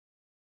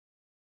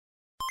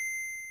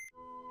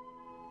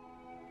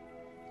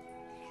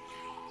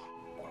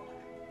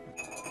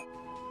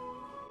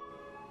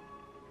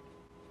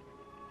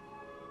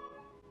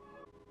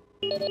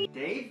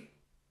Dave?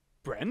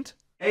 Brent?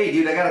 Hey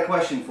dude, I got a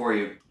question for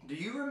you. Do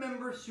you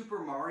remember Super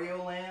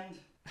Mario Land?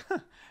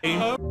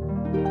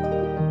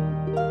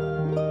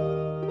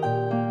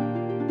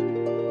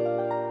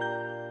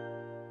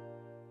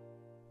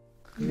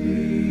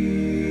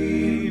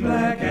 Green,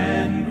 black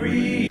and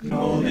green,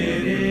 hold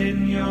it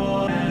in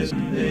your hands,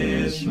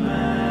 this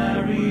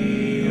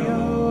Mario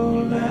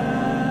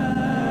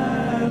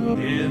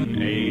Land. In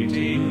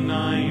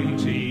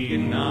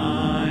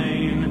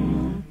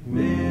 1899,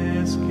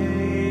 this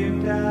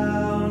came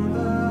down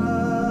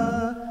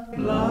the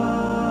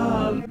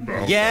blood.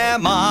 Yeah,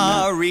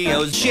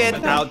 Mario's shit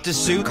out to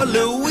Super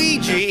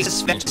Luigi.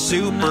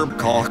 Super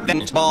cock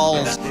and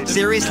balls.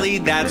 Seriously,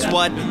 that's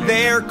what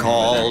they're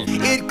called.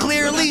 It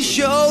clearly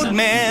showed,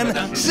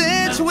 man.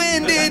 Since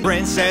when did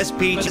Princess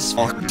Peach's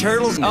fuck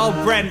turtles? Oh,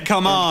 Brent,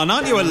 come on.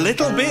 Aren't you a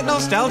little bit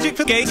nostalgic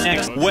for Gates?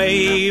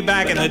 Way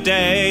back in the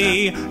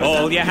day,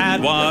 all you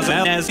had was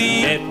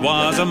LSD. It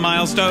was a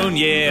milestone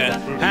year,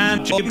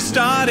 and it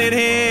started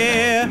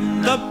here.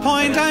 The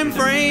point I'm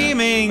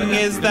framing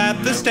is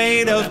that the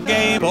state of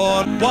Game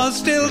Boy was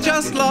still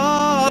just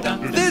lost.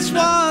 This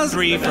was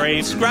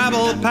reframe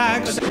Scrabble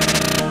packs.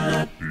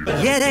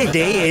 Yeah, that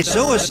day it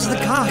so is the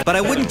cock, but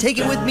I wouldn't take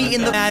it with me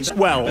in the match.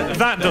 Well,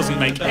 that doesn't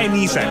make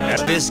any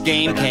sense. This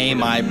game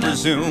came, I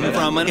presume,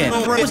 from an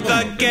Was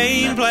the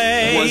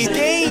gameplay? Was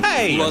game?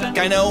 Hey! Look,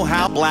 I know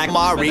how Black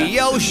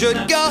Mario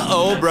should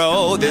go,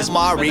 bro. This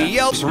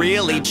Mario's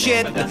really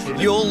shit.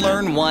 You'll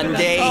learn one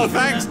day. Oh,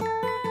 thanks.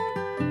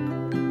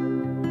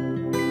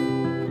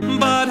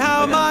 But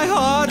how my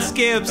heart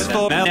skips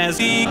for as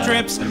he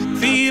trips,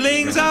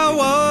 feelings are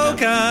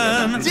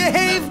woken.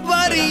 Dave,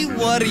 buddy,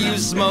 what are you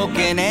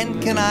smoking?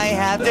 And can I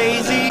have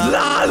Daisy?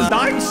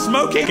 I'm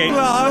smoking.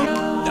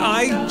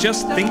 I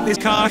just think this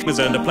car has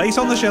earned a place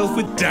on the shelf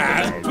with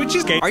Dad, which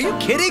is gay. Are you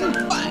kidding?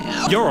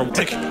 You're a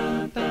dick.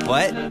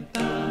 What?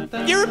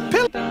 You're a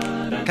pill.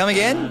 Come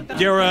again?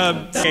 You're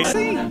a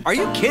gay. Are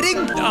you kidding?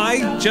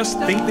 I just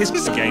think this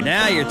is gay.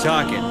 Now you're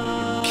talking.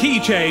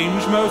 Key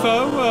change,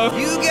 mofo.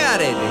 You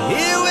got it.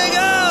 Here we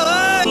go.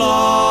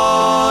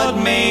 Flawed,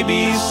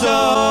 maybe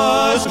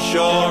so.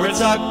 Sure,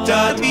 it's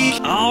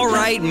YTP.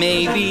 Alright,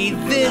 maybe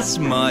this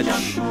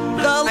much.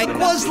 The like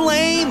was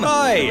lame.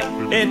 Boy,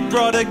 it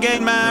brought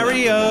again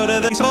Mario to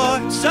the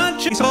toy.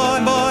 Such a toy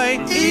boy.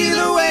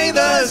 Either way,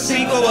 the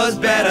sequel was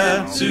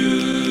better.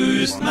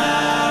 To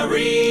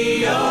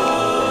Mario.